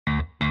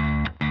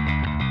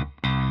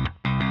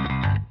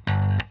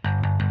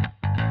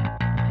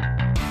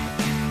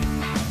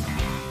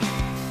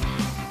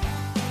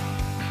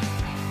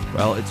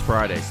Well, it's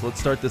Friday, so let's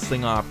start this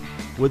thing off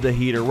with the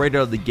heater right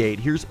out of the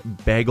gate. Here's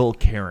Bagel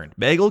Karen.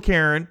 Bagel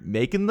Karen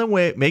making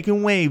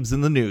waves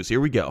in the news. Here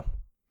we go.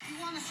 You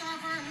want a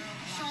server,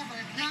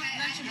 not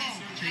vegetable.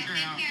 Take her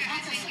out. Okay,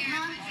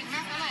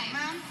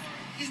 ma'am.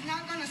 He's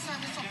not going to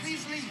serve it, so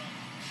please leave.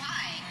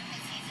 Why?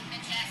 Because he's a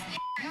bitch ass nigga.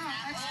 No,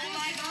 excuse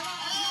me.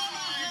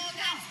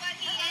 That's what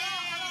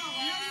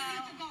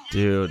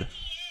he is.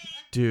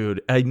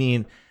 Dude, I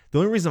mean, the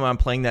only reason why I'm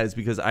playing that is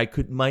because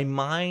my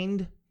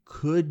mind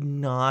could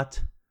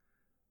not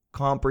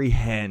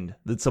comprehend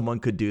that someone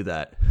could do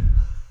that.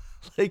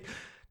 Like,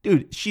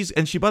 dude,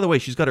 by the way,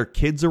 she's got her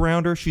kids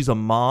around her. She's a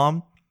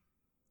mom.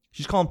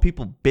 She's calling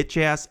people bitch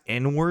ass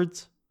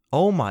N-words.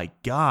 Oh my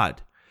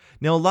God.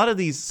 Now,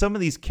 some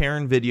of these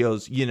Karen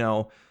videos,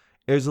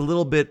 there's a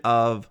little bit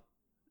of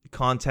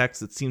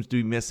context that seems to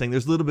be missing.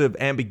 There's a little bit of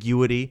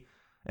ambiguity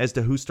as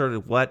to who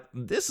started what.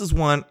 This is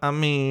one,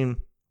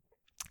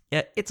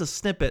 yeah, it's a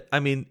snippet.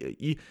 I mean,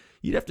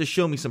 you'd have to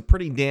show me some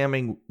pretty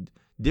damning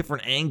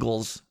different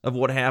angles of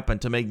what happened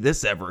to make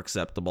this ever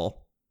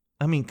acceptable.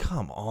 I mean,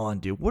 come on,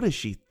 dude. What does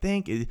she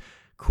think?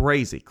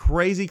 Crazy.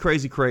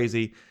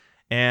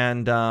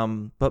 And,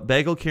 but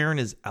Bagel Karen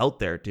is out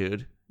there,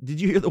 dude. Did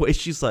you hear the way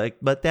she's like,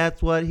 but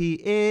that's what he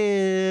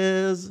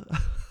is?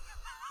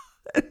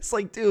 It's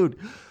like, dude,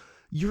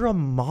 you're a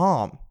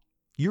mom.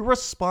 You're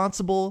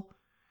responsible.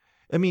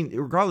 I mean,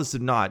 regardless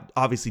of not,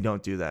 obviously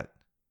don't do that.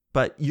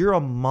 But you're a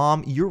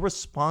mom. You're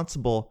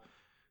responsible.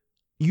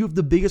 You have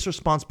the biggest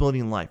responsibility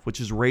in life,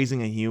 which is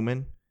raising a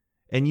human.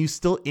 And you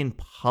still in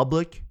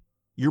public,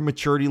 your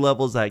maturity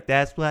level is like,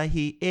 that's what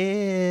he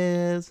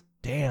is.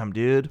 Damn,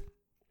 dude.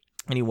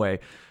 Anyway,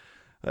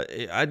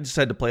 I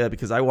decided to play that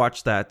because I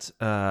watched that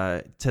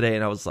today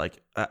and I was like,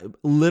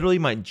 literally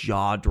my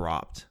jaw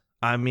dropped.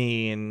 I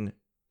mean,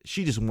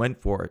 she just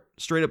went for it.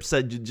 Straight up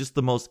said just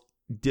the most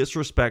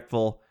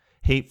disrespectful,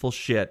 hateful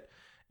shit.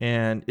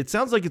 And it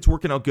sounds like it's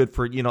working out good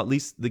for, at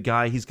least the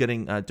guy. He's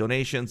getting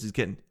donations. He's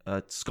getting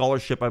a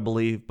scholarship, I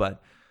believe.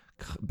 But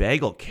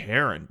Bagel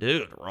Karen,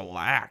 dude,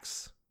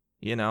 relax.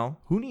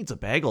 Who needs a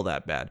bagel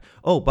that bad?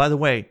 Oh, by the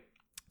way,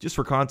 just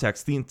for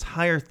context, the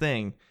entire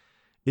thing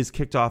is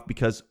kicked off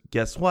because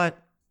guess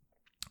what?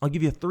 I'll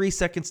give you 3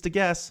 seconds to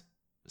guess.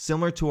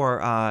 Similar to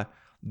our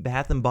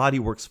Bath and Body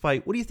Works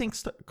fight. What do you think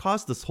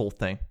caused this whole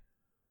thing?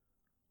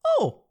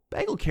 Oh,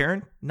 Bagel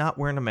Karen not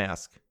wearing a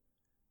mask.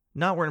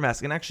 Not wearing a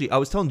mask. And actually, I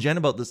was telling Jen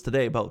about this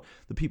today, about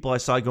the people I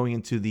saw going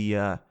into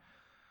the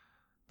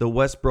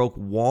Westbrook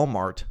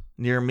Walmart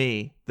near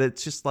me.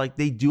 That's just like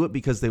they do it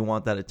because they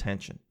want that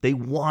attention. They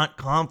want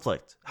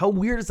conflict. How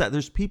weird is that?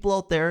 There's people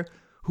out there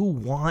who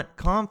want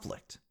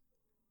conflict.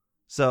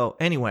 So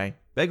anyway,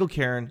 Bagel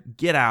Karen,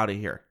 get out of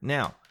here.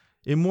 Now,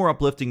 in more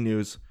uplifting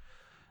news,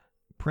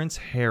 Prince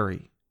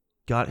Harry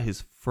got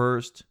his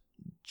first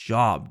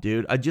job,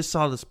 dude. I just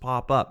saw this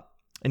pop up.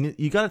 And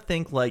you got to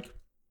think like,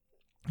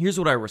 here's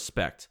what I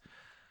respect.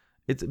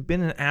 It's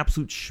been an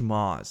absolute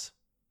schmoz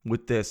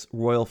with this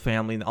royal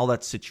family and all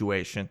that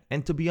situation.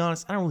 And to be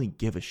honest, I don't really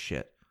give a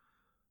shit.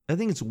 I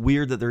think it's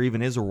weird that there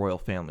even is a royal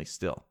family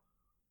still.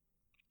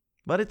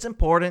 But it's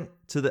important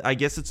to I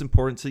guess it's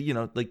important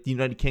to, like the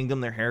United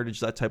Kingdom, their heritage,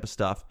 that type of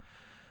stuff.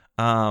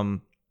 But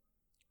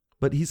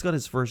he's got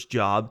his first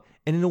job.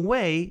 And in a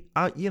way,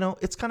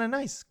 it's kind of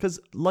nice. Because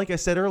like I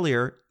said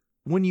earlier,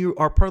 when you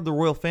are part of the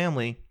royal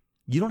family,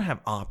 you don't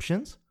have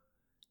options.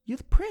 You're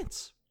the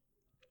prince.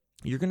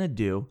 You're going to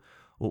do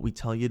what we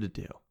tell you to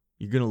do.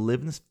 You're going to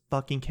live in this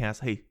fucking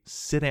castle. Hey,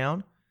 sit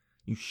down.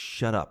 You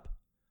shut up.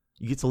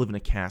 You get to live in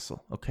a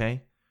castle,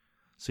 okay?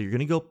 So you're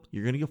going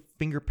to go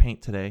finger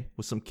paint today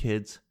with some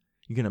kids.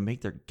 You're going to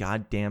make their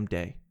goddamn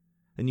day.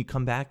 Then you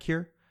come back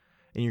here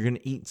and you're going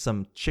to eat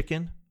some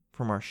chicken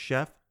from our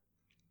chef.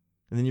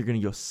 And then you're going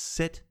to go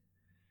sit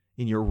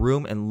in your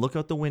room and look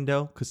out the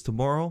window because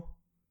tomorrow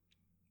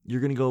you're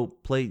going to go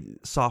play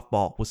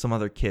softball with some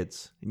other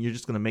kids. And you're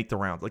just going to make the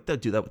rounds. Like,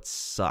 that would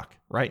suck,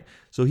 right?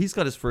 So he's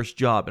got his first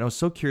job. And I was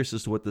so curious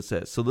as to what this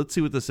is. So let's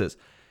see what this is.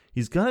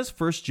 He's got his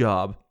first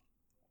job.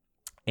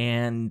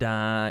 And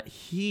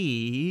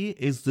he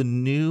is the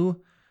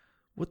new,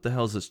 what the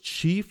hell is this?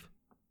 Chief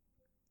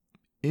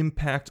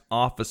Impact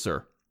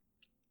Officer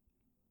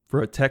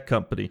for a tech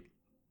company.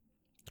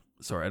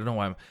 Sorry, I don't know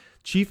why I'm...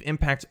 Chief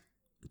Impact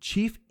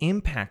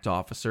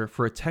Officer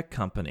for a tech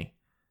company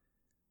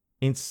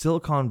in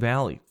Silicon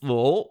Valley.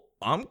 Well,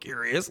 I'm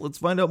curious. Let's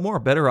find out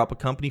more. BetterUp, a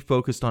company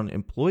focused on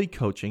employee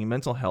coaching and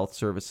mental health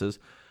services,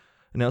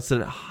 announced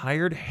that it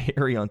hired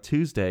Harry on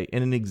Tuesday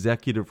in an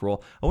executive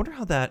role. I wonder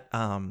how that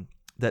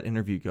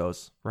interview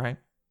goes, right?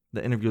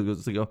 The interview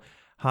goes, they go,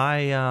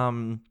 hi,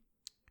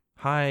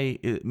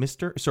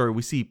 Mr. Sorry,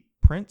 we see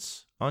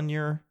Prince on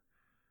your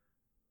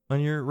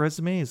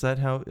resume. Is that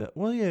how?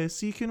 Well,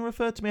 yes, you can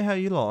refer to me how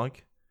you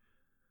like.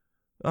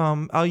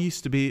 I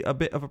used to be a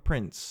bit of a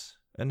prince,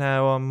 and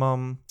now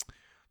I'm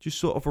just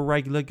sort of a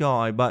regular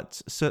guy, but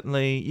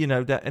certainly,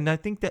 that, and I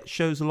think that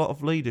shows a lot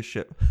of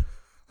leadership.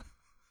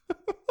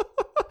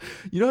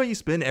 You know how you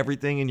spend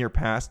everything in your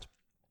past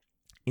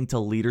into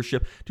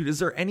leadership? Dude, is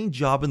there any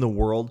job in the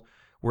world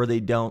where they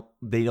don't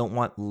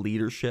want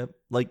leadership.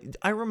 Like,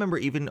 I remember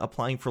even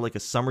applying for like a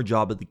summer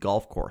job at the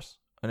golf course,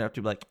 and I have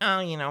to be like,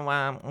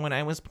 oh, when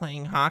I was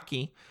playing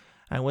hockey,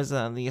 I was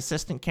the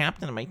assistant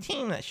captain of my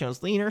team. That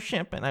shows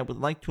leadership, and I would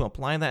like to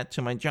apply that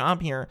to my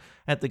job here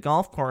at the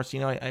golf course.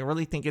 I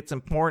really think it's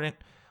important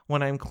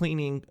when I'm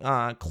cleaning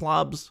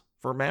clubs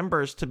for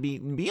members to be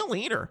a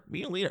leader.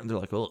 Be a leader. And they're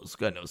like, oh, this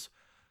guy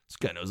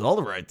knows all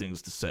the right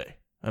things to say.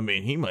 I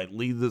mean, he might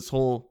lead this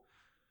whole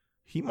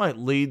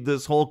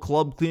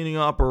club cleaning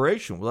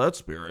operation with that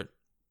spirit.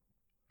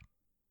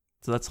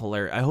 So that's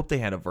hilarious. I hope they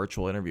had a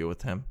virtual interview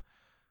with him.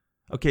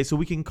 Okay, so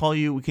we can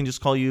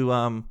just call you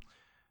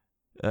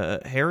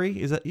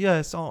Harry? Is that?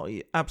 Yes,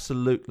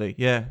 absolutely.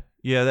 Yeah,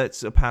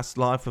 that's a past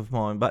life of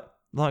mine. But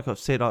like I've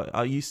said,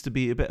 I used to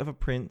be a bit of a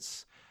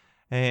prince.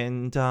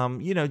 And,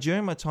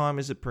 during my time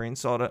as a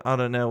prince, I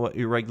don't know what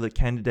your regular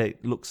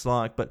candidate looks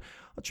like, but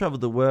I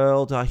traveled the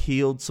world, I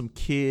healed some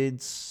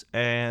kids,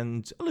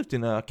 and I lived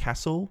in a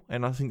castle,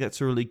 and I think that's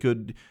a really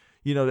good,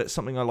 that's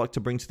something I like to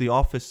bring to the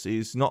office,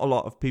 is not a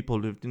lot of people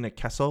lived in a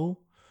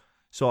castle.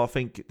 So I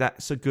think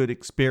that's a good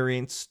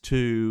experience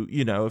to,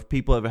 if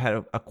people ever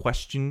had a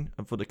question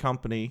for the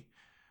company,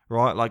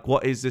 right? Like,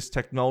 what is this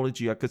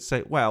technology? I could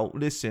say, well,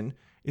 listen,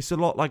 it's a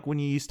lot like when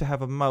you used to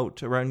have a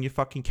moat around your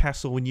fucking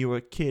castle when you were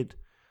a kid.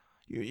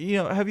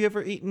 Have you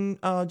ever eaten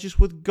just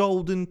with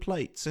golden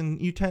plates and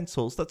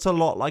utensils? That's a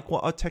lot like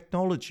what our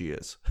technology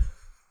is.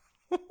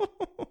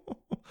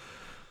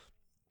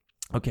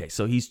 Okay,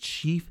 so he's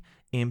Chief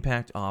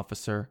Impact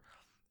Officer.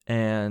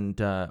 And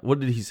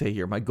what did he say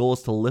here? My goal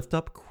is to lift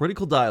up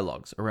critical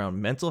dialogues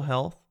around mental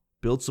health,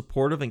 build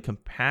supportive and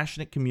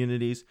compassionate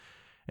communities,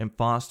 and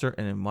foster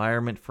an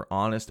environment for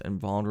honest and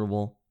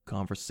vulnerable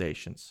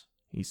conversations.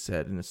 He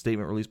said in a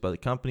statement released by the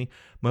company,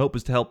 my hope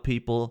is to help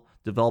people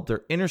develop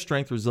their inner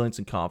strength, resilience,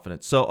 and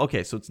confidence. So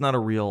it's not a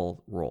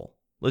real role.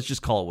 Let's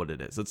just call it what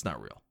it is. It's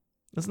not real.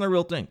 It's not a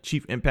real thing.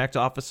 Chief Impact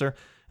Officer.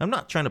 I'm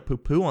not trying to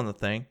poo-poo on the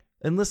thing.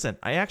 And listen,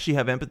 I actually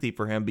have empathy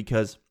for him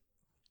because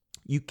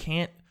he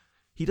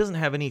doesn't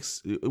have any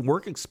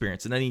work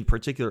experience in any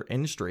particular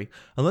industry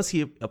unless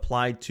he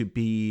applied to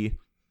be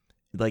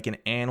like an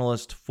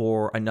analyst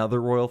for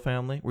another royal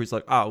family, where he's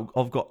like, oh,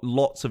 I've got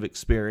lots of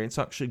experience.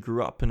 I actually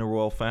grew up in a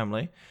royal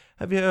family.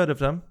 Have you heard of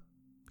them?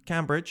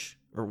 Cambridge?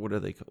 Or what are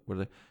they?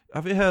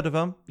 Have you heard of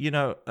them?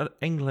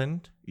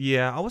 England?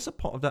 Yeah, I was a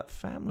part of that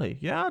family.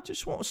 Yeah, I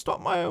just want to start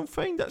my own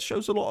thing. That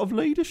shows a lot of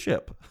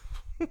leadership.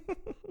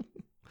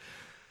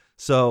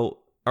 So,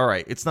 all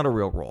right, it's not a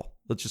real role.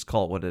 Let's just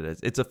call it what it is.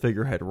 It's a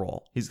figurehead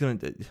role. He's going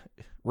to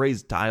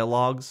raise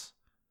dialogues.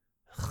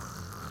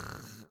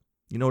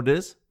 You know what it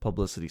is?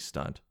 Publicity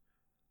stunt.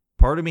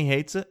 Part of me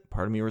hates it.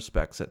 Part of me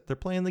respects it. They're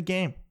playing the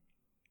game.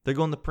 They're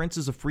going, the prince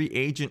is a free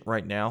agent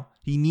right now.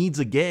 He needs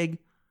a gig.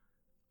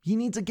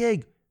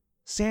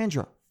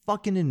 Sandra,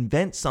 fucking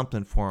invent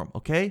something for him,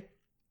 okay?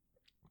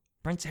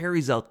 Prince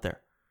Harry's out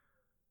there.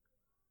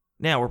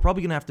 Now, we're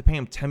probably going to have to pay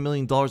him $10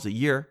 million a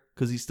year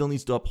because he still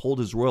needs to uphold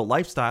his royal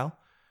lifestyle.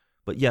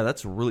 But yeah,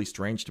 that's really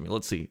strange to me.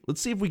 Let's see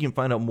if we can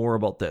find out more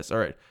about this. All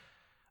right.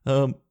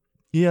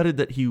 He added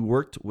that he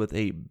worked with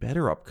a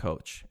BetterUp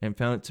coach and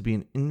found it to be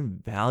an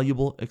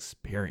invaluable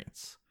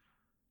experience.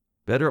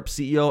 BetterUp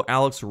CEO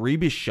Alex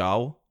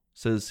Ribichau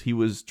says he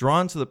was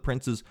drawn to the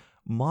prince's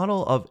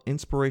model of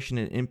inspiration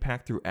and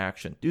impact through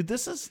action. Dude,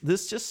 this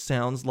just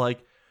sounds like,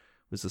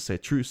 what does it say?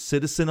 True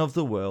citizen of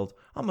the world.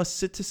 I'm a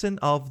citizen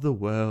of the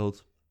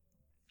world.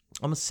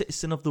 And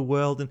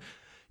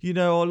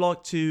I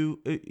like to,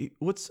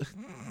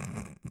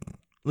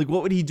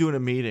 what would he do in a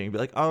meeting? Be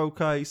like, oh,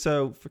 okay,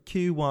 so for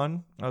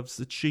Q1, I was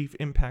the Chief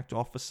Impact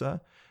Officer.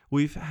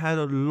 We've had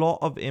a lot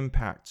of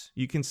impact.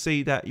 You can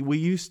see that we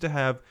used to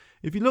have,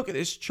 if you look at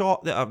this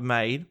chart that I've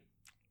made,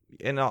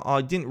 and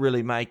I didn't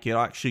really make it.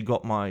 I actually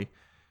got my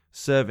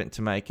servant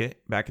to make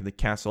it back in the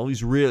castle.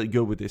 He's really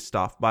good with this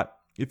stuff. But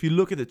if you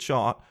look at the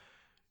chart,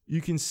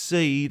 you can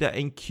see that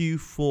in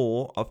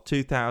Q4 of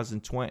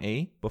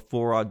 2020,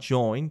 before I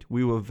joined,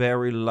 we were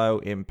very low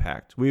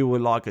impact. We were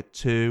like a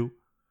 2,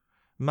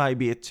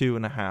 maybe a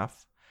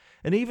 2.5.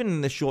 And even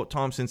in the short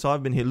time since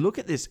I've been here, look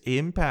at this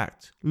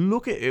impact.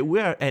 Look at it.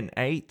 We're an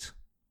 8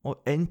 or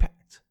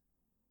impact.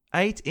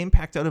 8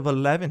 impact out of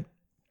 11.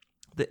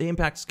 The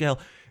impact scale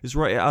is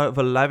right out of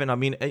 11. I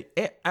mean,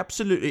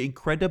 absolutely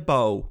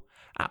incredible.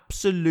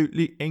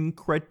 Absolutely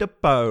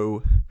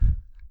incredible.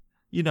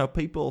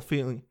 People are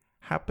feeling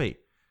happy.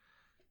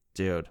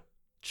 Dude,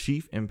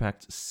 Chief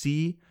Impact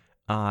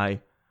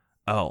CIO.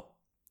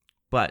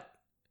 But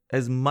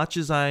as much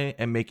as I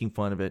am making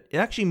fun of it, it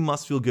actually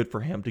must feel good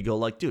for him to go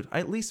like, dude, I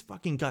at least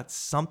fucking got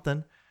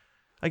something.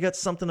 I got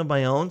something of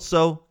my own,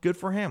 so good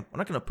for him. I'm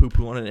not going to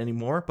poo-poo on it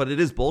anymore, but it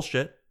is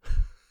bullshit.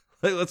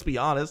 Let's be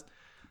honest.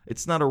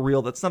 That's not a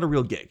real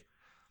gig.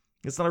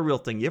 It's not a real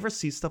thing. You ever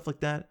see stuff like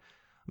that?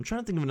 I'm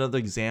trying to think of another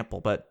example,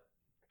 but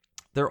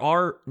there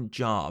are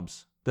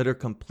jobs that are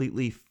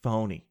completely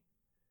phony.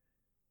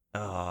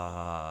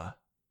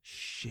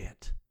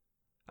 Shit.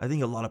 I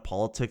think a lot of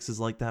politics is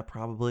like that,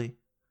 probably.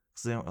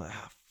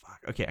 Fuck.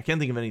 Okay, I can't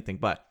think of anything,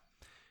 but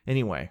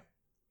anyway.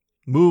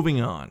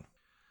 Moving on.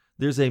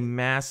 There's a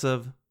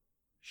massive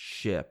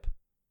ship.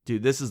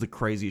 Dude, this is the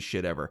craziest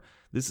shit ever.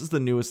 This is the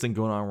newest thing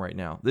going on right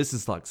now. This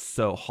is like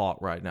so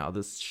hot right now.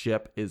 This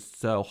ship is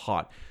so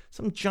hot.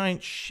 Some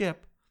giant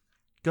ship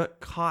got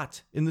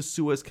caught in the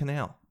Suez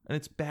Canal, and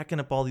it's backing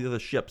up all the other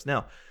ships.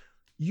 Now,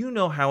 you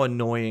know how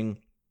annoying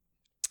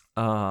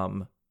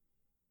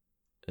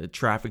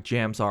traffic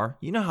jams are.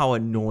 You know how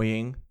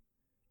annoying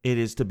it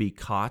is to be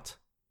caught.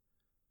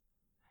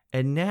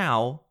 And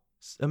now,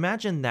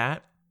 imagine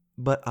that,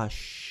 but a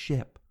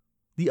ship.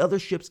 The other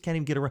ships can't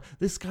even get around.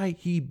 This guy,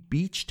 he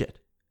beached it.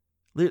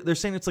 They're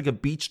saying it's like a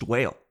beached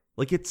whale.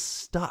 Like it's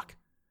stuck.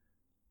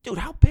 Dude,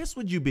 how pissed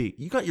would you be?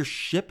 You got your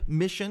ship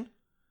mission.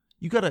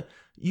 You got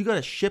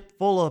a ship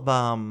full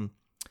of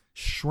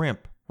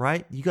shrimp,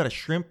 right? You got a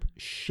shrimp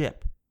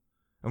ship.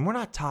 And we're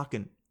not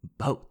talking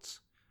boats.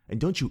 And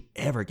don't you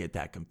ever get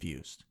that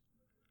confused.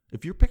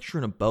 If you're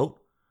picturing a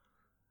boat,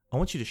 I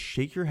want you to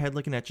shake your head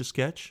like an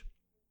Etch-a-Sketch.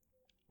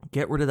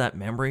 Get rid of that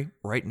memory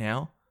right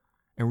now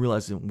and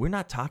realize that we're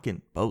not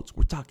talking boats.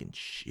 We're talking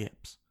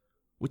ships.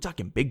 We're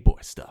talking big boy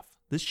stuff.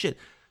 This shit,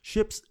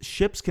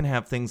 ships can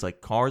have things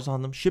like cars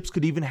on them. Ships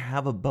could even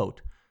have a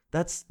boat.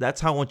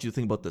 That's how I want you to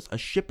think about this. A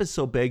ship is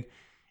so big,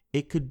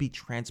 it could be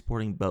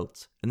transporting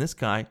boats. And this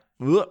guy,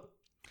 I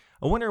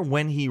wonder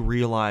when he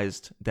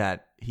realized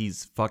that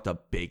he's fucked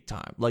up big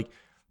time. Like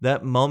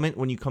that moment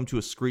when you come to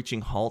a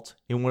screeching halt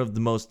in one of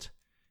the most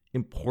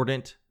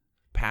important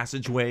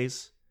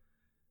passageways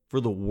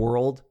for the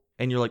world,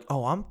 and you're like,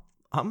 oh,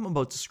 I'm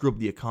about to screw up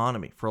the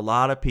economy for a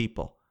lot of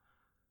people.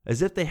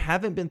 As if they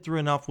haven't been through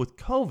enough with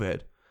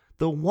COVID.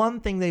 The one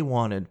thing they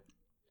wanted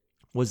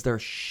was their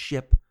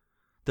ship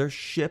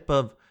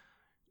of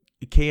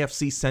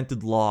KFC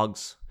scented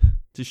logs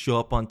to show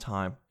up on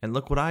time. And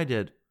look what I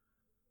did.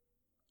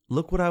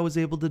 Look what I was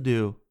able to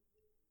do.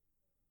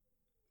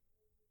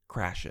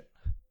 Crash it.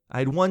 I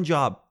had one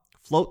job.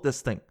 Float this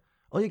thing.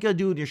 All you gotta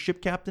do with your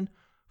ship, captain,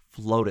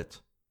 float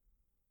it.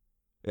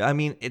 I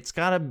mean, it's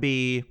gotta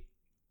be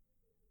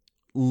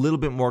a little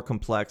bit more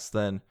complex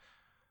than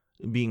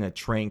being a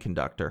train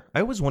conductor.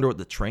 I always wonder what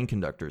the train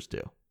conductors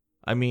do.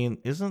 I mean,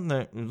 isn't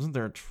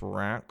there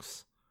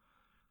tracks?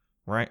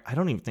 Right? I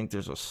don't even think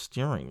there's a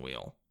steering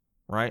wheel.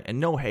 Right? And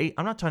no hate.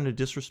 I'm not trying to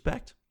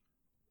disrespect.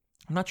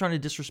 I'm not trying to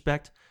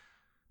disrespect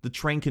the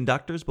train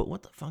conductors, but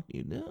what the fuck do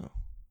you do?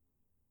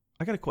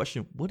 I got a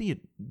question. What do you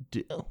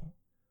do?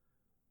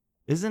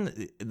 Isn't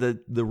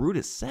the route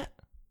is set?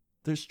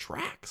 There's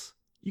tracks.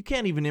 You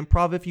can't even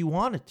improv if you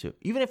wanted to.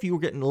 Even if you were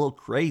getting a little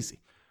crazy.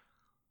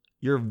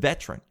 You're a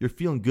veteran. You're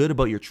feeling good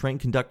about your train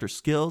conductor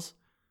skills.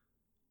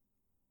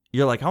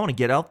 You're like, I want to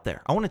get out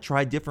there. I want to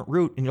try a different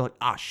route. And you're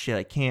like, shit,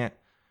 I can't.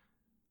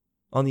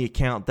 On the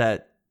account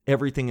that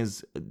everything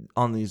is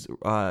on these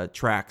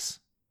tracks.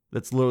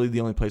 That's literally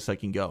the only place I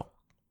can go.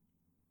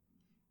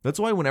 That's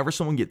why whenever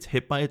someone gets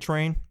hit by a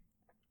train,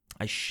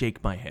 I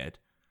shake my head.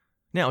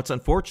 Now, it's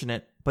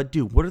unfortunate, but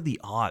dude, what are the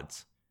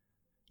odds?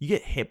 You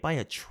get hit by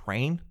a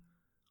train?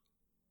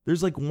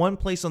 There's like one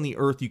place on the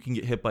earth you can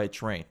get hit by a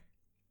train.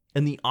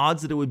 And the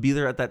odds that it would be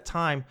there at that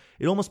time,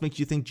 it almost makes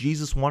you think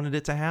Jesus wanted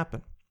it to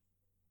happen.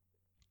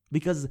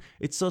 Because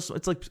it's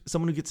like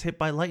someone who gets hit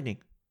by lightning.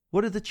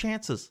 What are the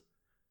chances?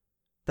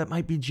 That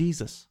might be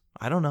Jesus.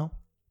 I don't know.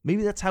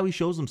 Maybe that's how he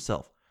shows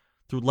himself.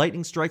 Through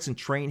lightning strikes and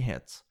train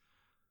hits.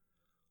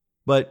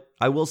 But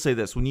I will say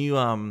this. When you,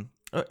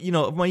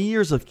 of my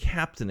years of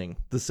captaining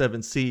the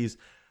Seven Seas,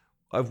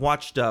 I've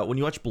watched, when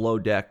you watch Below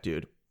Deck,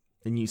 dude,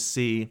 and you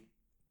see,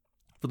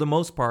 for the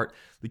most part,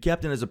 the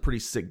captain has a pretty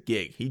sick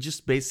gig. He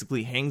just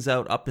basically hangs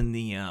out up in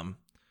the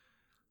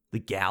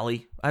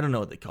galley. I don't know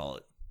what they call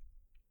it.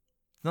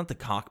 It's not the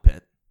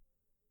cockpit.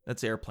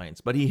 That's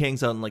airplanes. But he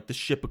hangs out in like the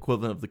ship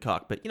equivalent of the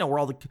cockpit. Where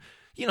all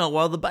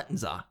the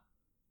buttons are.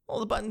 All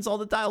the buttons, all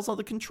the dials, all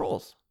the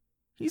controls.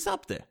 He's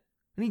up there.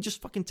 And he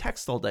just fucking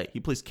texts all day. He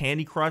plays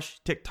Candy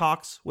Crush,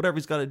 TikToks, whatever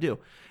he's got to do.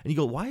 And you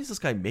go, why is this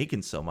guy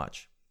making so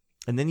much?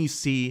 And then you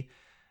see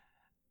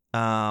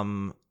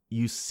at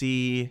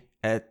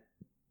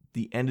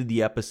the end of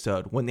the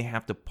episode when they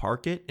have to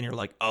park it, and you're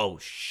like, oh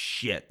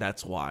shit,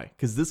 that's why.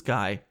 Because this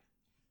guy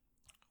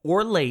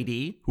or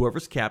lady,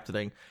 whoever's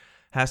captaining,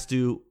 has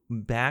to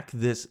back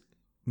this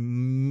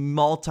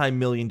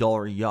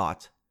multi-million-dollar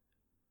yacht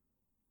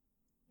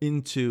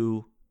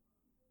into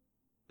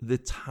the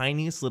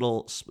tiniest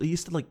little. He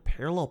used to like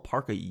parallel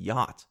park a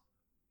yacht,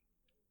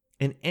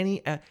 and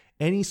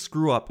any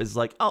screw up is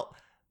like, oh,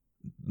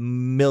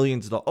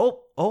 millions of dollars.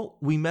 Oh,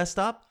 we messed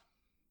up.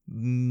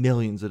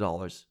 Millions of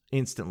dollars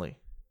instantly,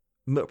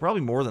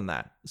 probably more than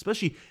that.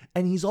 Especially,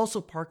 and he's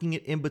also parking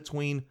it in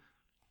between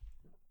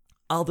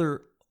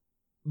other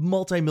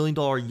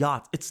multi-million-dollar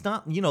yachts. It's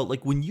not,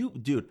 like when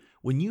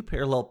you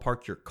parallel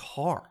park your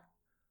car,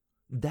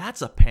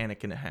 that's a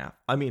panic and a half.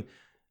 I mean,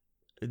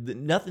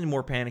 nothing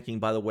more panicking,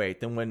 by the way,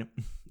 than when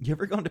you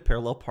ever gone to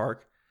parallel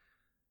park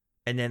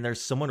and then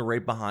there's someone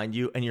right behind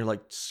you and you're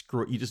like,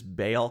 screw it, you just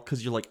bail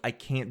because you're like, I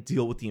can't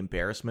deal with the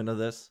embarrassment of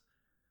this.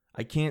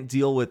 I can't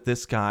deal with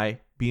this guy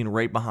being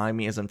right behind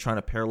me as I'm trying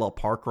to parallel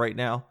park right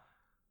now.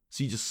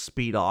 So you just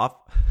speed off.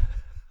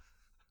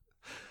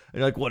 And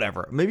you're like,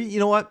 whatever. Maybe, you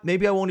know what?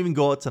 Maybe I won't even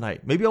go out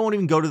tonight. Maybe I won't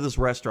even go to this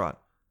restaurant.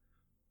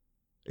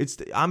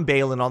 I'm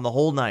bailing on the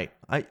whole night.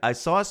 I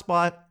saw a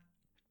spot.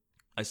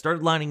 I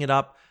started lining it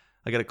up.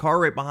 I got a car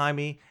right behind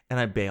me, and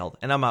I bailed.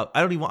 And I'm out.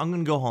 I'm going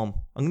to go home.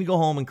 I'm going to go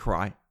home and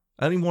cry.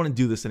 I don't even want to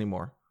do this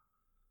anymore.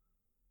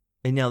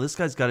 And now this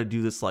guy's got to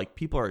do this. Like,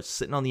 people are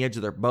sitting on the edge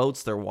of their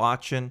boats. They're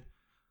watching.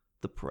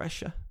 The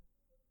pressure.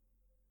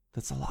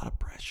 That's a lot of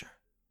pressure.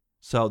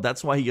 So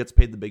that's why he gets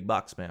paid the big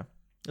bucks, man.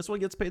 That's why he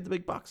gets paid the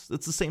big bucks.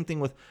 It's the same thing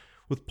with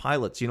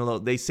pilots. You know,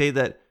 they say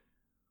that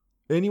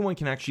anyone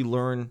can actually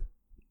learn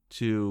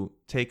to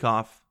take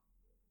off.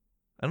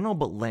 I don't know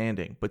about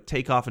landing, but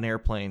take off an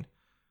airplane.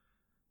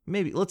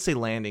 Maybe, let's say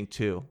landing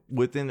too,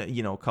 within,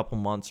 you know, a couple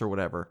months or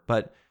whatever.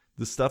 But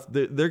the stuff,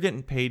 they're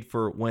getting paid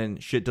for when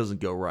shit doesn't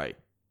go right.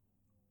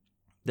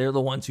 They're the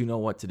ones who know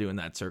what to do in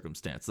that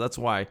circumstance. That's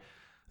where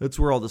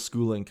all the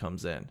schooling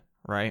comes in,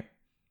 right?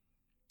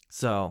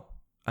 So,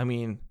 I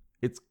mean,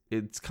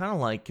 it's kind of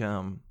like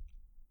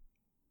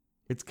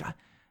it's got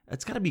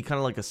to be kind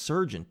of like a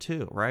surgeon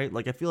too, right?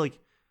 Like, I feel like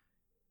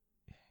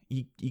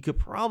you could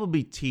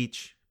probably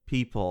teach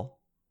people.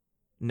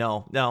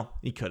 No,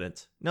 you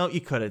couldn't. No, you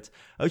couldn't.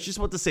 I was just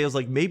about to say, I was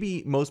like,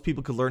 maybe most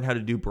people could learn how to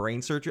do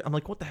brain surgery. I'm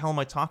like, what the hell am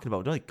I talking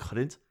about? No, I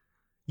couldn't.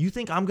 You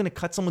think I'm going to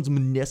cut someone's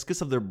meniscus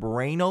of their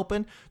brain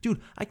open?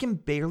 Dude, I can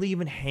barely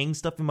even hang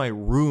stuff in my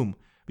room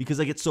because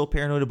I get so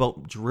paranoid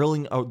about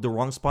drilling out the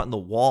wrong spot in the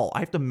wall. I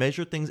have to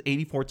measure things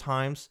 84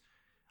 times.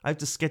 I have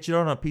to sketch it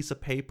out on a piece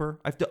of paper.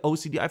 I have to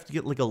OCD. I have to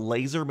get like a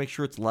laser, make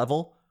sure it's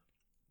level.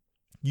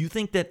 You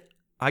think that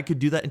I could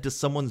do that into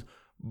someone's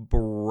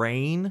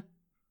brain?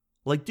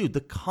 Like, dude, the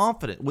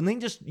confidence. When they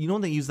just, you know,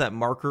 when they use that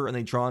marker and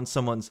they draw on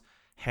someone's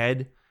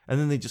head and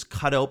then they just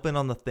cut open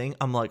on the thing,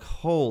 I'm like,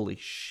 holy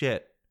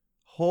shit.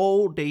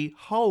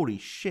 Holy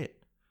shit.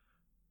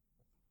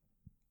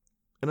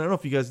 And I don't know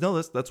if you guys know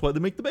this, that's why they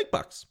make the big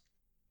bucks.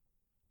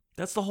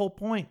 That's the whole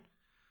point.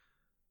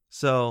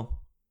 So,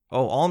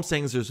 all I'm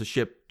saying is there's a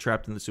ship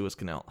trapped in the Suez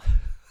Canal.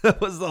 That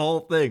was the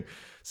whole thing.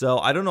 So,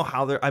 I don't know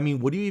how I mean,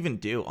 what do you even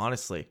do,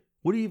 honestly?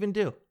 What do you even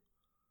do?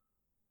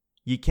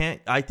 You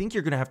can't, I think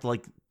you're going to have to,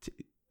 like,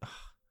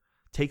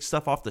 take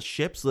stuff off the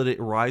ship so that it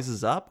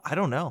rises up. I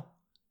don't know.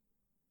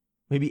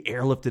 Maybe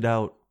airlift it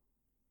out.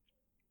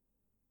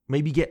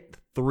 Maybe get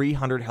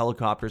 300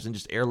 helicopters and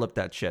just airlift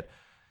that shit.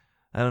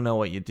 I don't know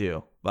what you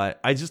do, but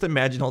I just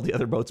imagine all the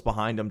other boats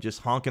behind them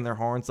just honking their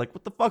horns like,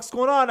 what the fuck's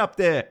going on up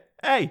there?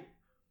 Hey,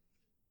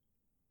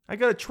 I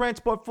got a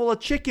transport full of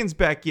chickens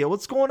back here.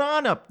 What's going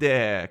on up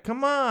there?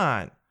 Come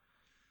on.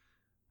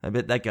 I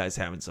bet that guy's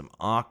having some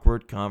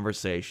awkward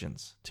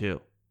conversations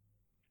too.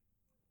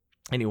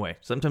 Anyway,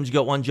 sometimes you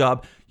got one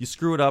job, you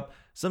screw it up.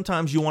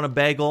 Sometimes you want a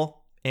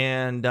bagel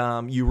and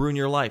you ruin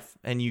your life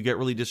and you get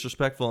really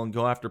disrespectful and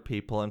go after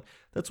people. And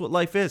that's what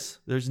life is.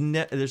 There's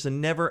a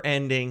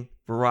never-ending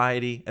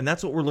variety. And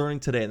that's what we're learning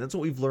today. And that's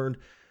what we've learned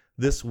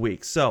this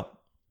week. So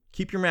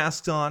keep your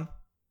masks on,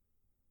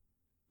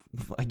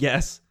 I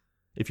guess.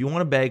 If you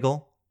want a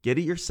bagel, get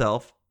it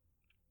yourself.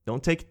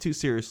 Don't take it too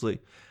seriously.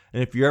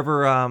 And if you're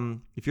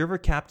ever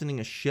captaining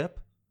a ship,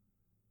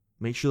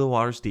 make sure the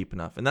water's deep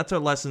enough. And that's our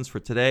lessons for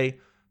today,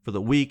 for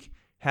the week.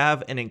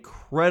 Have an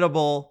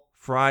incredible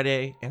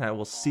Friday, and I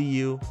will see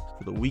you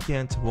for the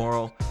weekend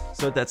tomorrow.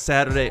 Start that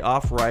Saturday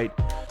off right.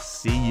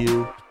 See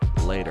you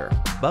later.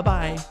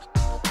 Bye-bye.